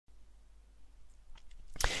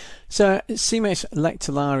So Cimex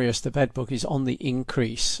Lectularius, the bedbug, is on the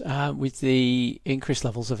increase with the increased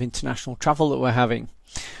levels of international travel that we're having.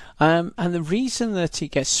 And the reason that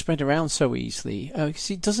it gets spread around so easily is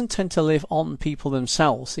it doesn't tend to live on people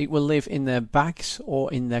themselves. It will live in their bags or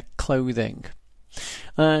in their clothing.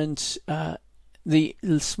 And the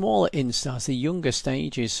smaller instars, the younger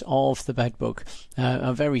stages of the bedbug,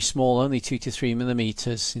 are very small, only 2 to 3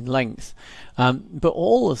 millimeters in length. But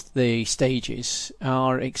all of the stages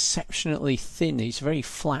are exceptionally thin. It's a very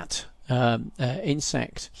flat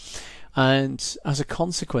insect. And as a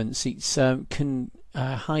consequence, it can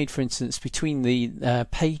hide, for instance, between the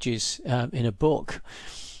pages in a book,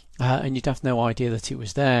 and you'd have no idea that it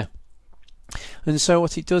was there. And so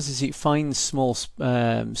what it does is it finds small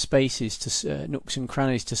spaces, nooks and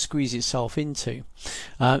crannies to squeeze itself into.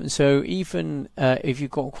 So even if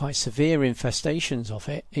you've got quite severe infestations of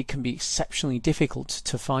it, it can be exceptionally difficult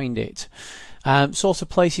to find it. Sort of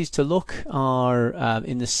places to look are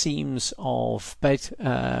in the seams of bed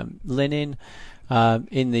linen,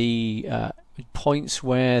 in the points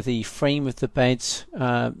where the frame of the bed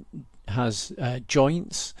has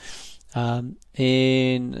joints,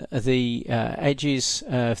 in the edges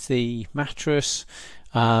of the mattress,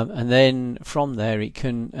 and then from there it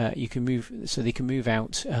can you can move, so they can move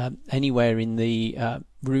out anywhere in the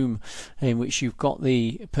room in which you've got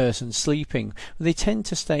the person sleeping. They tend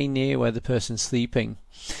to stay near where the person's sleeping,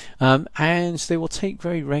 and they will take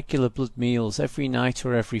very regular blood meals every night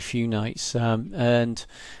or every few nights, and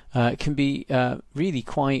it can be really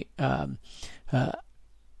quite a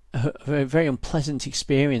very unpleasant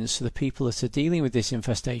experience for the people that are dealing with this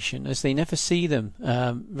infestation, as they never see them.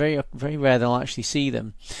 Very rare they'll actually see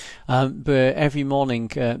them, but every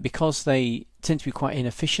morning, because they tend to be quite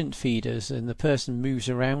inefficient feeders and the person moves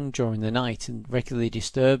around during the night and regularly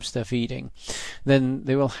disturbs their feeding, then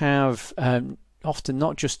they will have often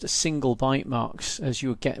not just single bite marks as you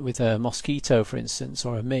would get with a mosquito, for instance,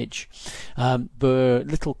 or a midge, but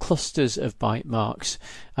little clusters of bite marks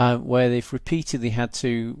where they've repeatedly had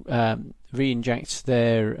to re-inject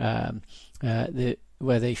their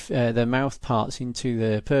their mouth parts into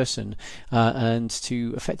the person and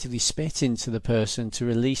to effectively spit into the person to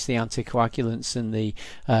release the anticoagulants and the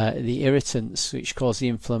irritants which cause the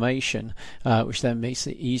inflammation, which then makes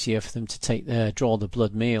it easier for them to draw the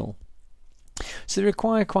blood meal. So they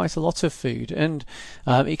require quite a lot of food, and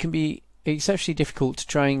it can be exceptionally difficult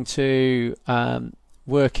trying to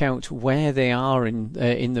work out where they are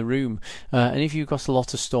in the room. And if you've got a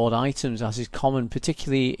lot of stored items, as is common,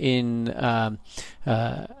 particularly in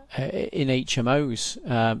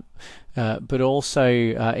HMOs, but also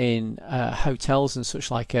in hotels and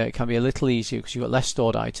such like, it can be a little easier because you've got less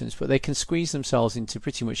stored items, but they can squeeze themselves into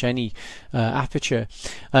pretty much any aperture,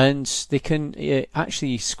 and they can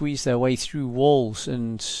actually squeeze their way through walls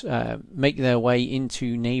and make their way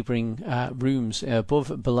into neighbouring rooms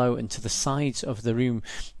above, below, and to the sides of the room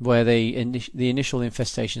where the initial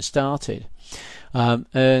infestation started.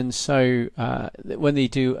 And so when they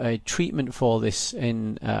do a treatment for this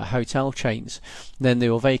in hotel chains, then they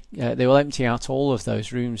will empty out all of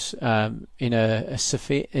those rooms in a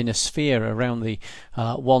sphere around the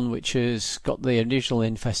one which has got the initial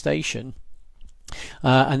infestation.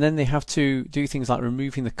 And then they have to do things like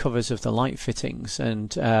removing the covers of the light fittings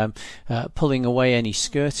and pulling away any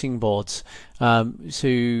skirting boards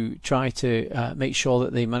to try to make sure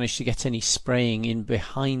that they manage to get any spraying in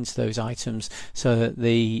behind those items so that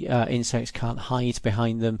the insects can't hide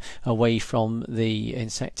behind them away from the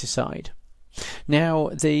insecticide. Now,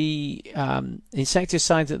 the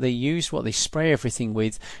insecticide that they use, what they spray everything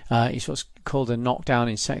with, is what's called a knockdown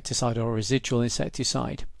insecticide or a residual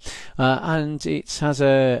insecticide, and it has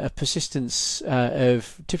a persistence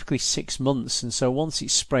of typically 6 months. And so once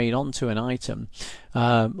it's sprayed onto an item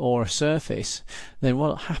or a surface, then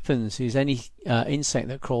what happens is any insect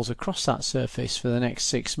that crawls across that surface for the next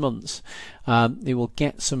 6 months, they will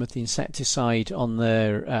get some of the insecticide on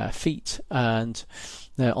their feet and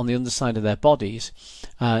on the underside of their bodies.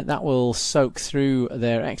 That will soak through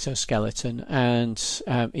their exoskeleton, and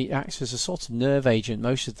it acts as a sort of nerve agent,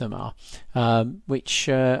 most of them are, which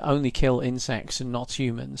only kill insects and not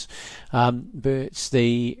humans, but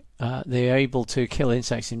they are able to kill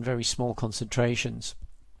insects in very small concentrations.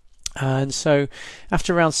 And so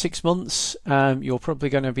after around 6 months, you're probably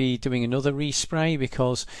going to be doing another respray,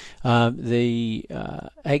 because the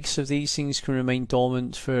eggs of these things can remain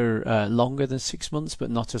dormant for longer than 6 months, but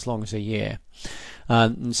not as long as a year.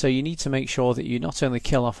 And so you need to make sure that you not only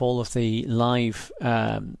kill off all of the live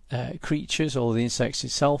creatures, all the insects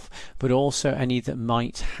itself, but also any that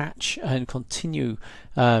might hatch and continue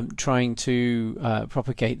trying to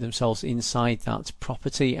propagate themselves inside that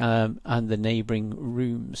property and the neighbouring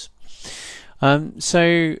rooms. Can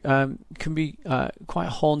be quite a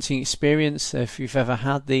haunting experience if you've ever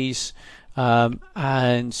had these.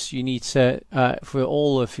 And you need to, for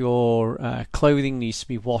all of your clothing needs to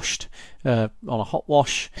be washed on a hot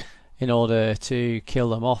wash in order to kill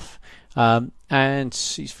them off. And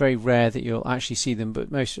it's very rare that you'll actually see them, but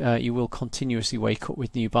most you will continuously wake up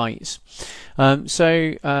with new bites.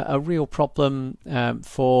 A real problem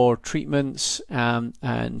for treatments, and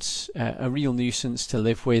a real nuisance to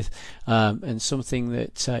live with, and something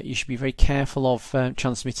that you should be very careful of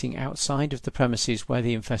transmitting outside of the premises where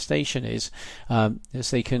the infestation is,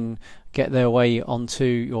 as they can get their way onto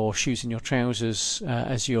your shoes and your trousers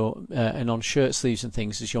as you're and on shirt sleeves and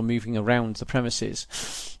things as you're moving around the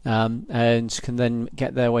premises, and can then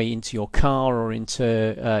get their way into your car or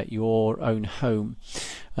into your own home.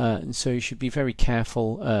 And so you should be very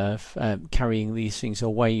careful of carrying these things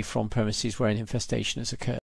away from premises where an infestation has occurred.